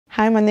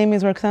Hi, my name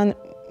is Roxane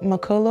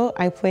Makolo.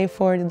 I play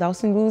for the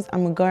Dawson Blues.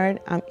 I'm a guard.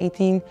 I'm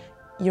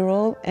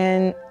 18-year-old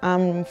and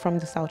I'm from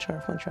the South Shore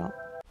of Montreal.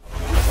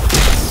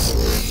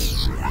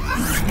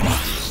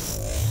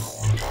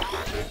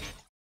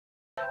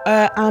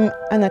 I'm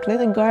an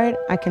athletic guard.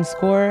 I can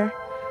score.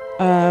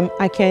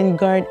 I can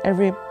guard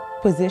every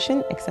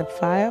position except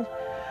 5.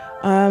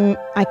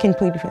 I can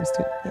play defense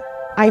too. Yeah.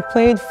 I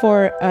played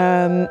for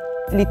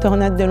les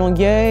Tornades de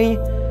Longueuil,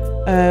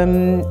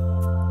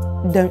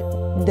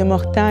 de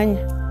Mortagne,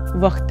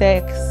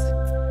 Vortex,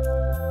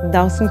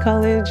 Dawson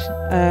College,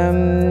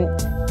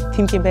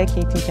 Team Québec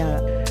et Team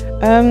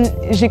Canada.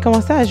 J'ai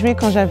commencé à jouer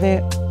quand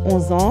j'avais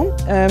 11 ans.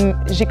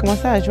 J'ai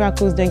commencé à jouer à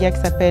cause d'un gars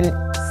qui s'appelle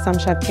Sam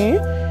Chaput.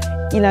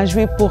 Il a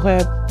joué pour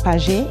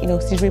Pagé, il a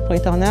aussi joué pour les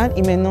Tornades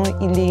et maintenant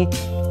il est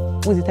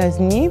aux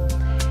États-Unis.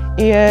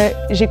 Et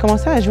j'ai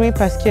commencé à jouer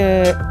parce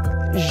que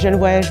je le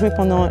voyais jouer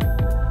pendant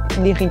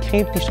les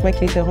récrés puis je trouvais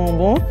qu'il était vraiment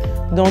bon.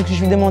 Donc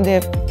je lui demandais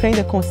plein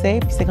de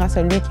conseils puis c'est grâce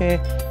à lui que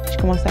j'ai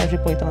commencé à jouer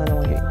pour les Tornades de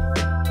Longueuil.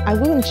 I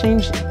wouldn't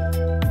change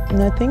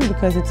nothing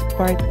because it's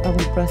part of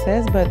the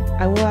process, but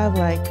I will have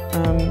like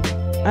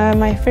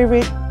my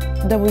favorite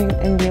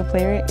WNBA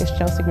player is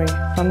Chelsea Gray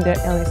from the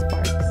LA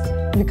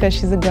Sparks because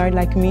she's a guard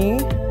like me.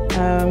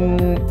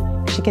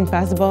 She can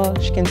pass the ball,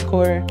 she can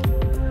score,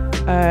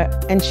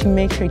 and she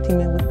makes her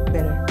teammate look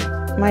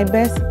better. My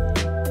best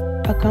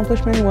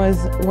accomplishment was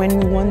when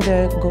we won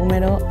the gold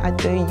medal at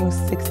the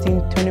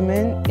U16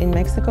 tournament in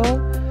Mexico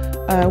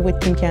with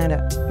Team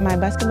Canada. My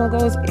basketball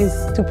goals is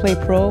to play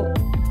pro,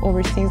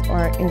 overseas,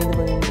 or in the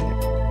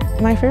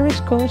WNBA. My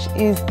favorite coach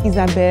is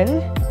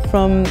Isabelle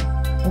from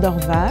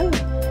Dorval,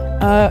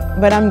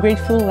 but I'm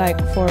grateful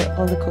for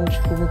all the coaches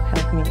who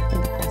helped me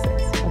in the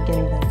process of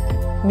getting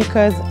better.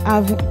 Because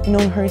I've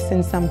known her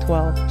since I'm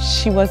 12.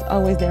 She was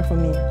always there for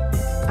me.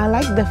 I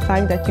like the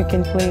fact that you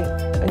can play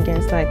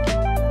against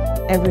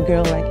every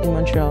girl in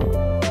Montreal.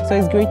 So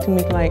it's great to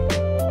meet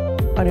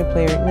other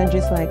players, not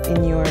just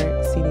in your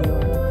city.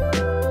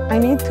 I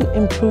need to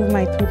improve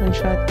my three-point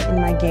shot in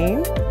my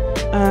game.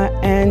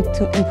 And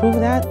to improve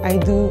that, I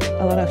do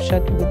a lot of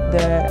shots with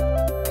the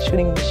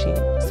shooting machine.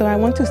 So I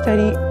want to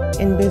study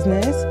in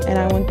business and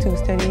I want to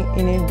study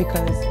in it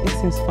because it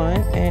seems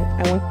fun and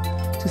I want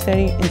to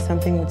study in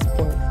something with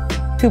sport.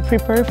 To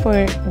prepare for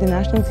the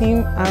national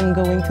team, I'm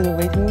going to the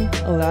weight room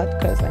a lot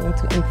because I need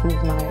to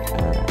improve my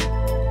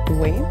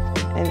weight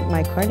and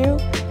my cardio.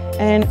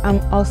 And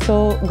I'm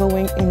also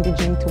going in the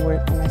gym to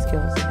work on my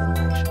skills and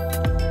my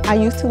shot. I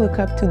used to look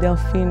up to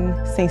Delphine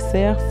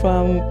Saint-Cyr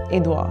from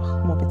Edouard,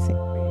 Montpetit.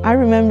 I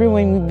remember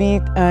when we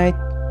beat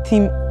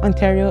Team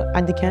Ontario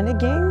at the Canada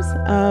Games.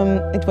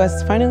 It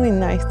was finally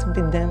nice to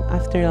beat them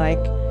after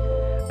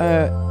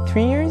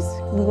 3 years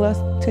we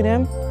lost to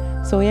them.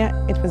 So yeah,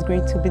 it was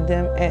great to beat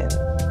them and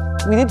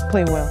we did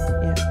play well,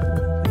 yeah.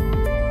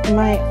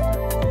 My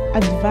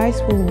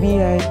advice will be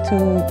to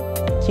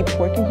keep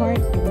working hard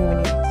even when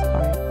it's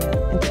hard,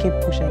 yeah, and to keep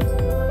pushing.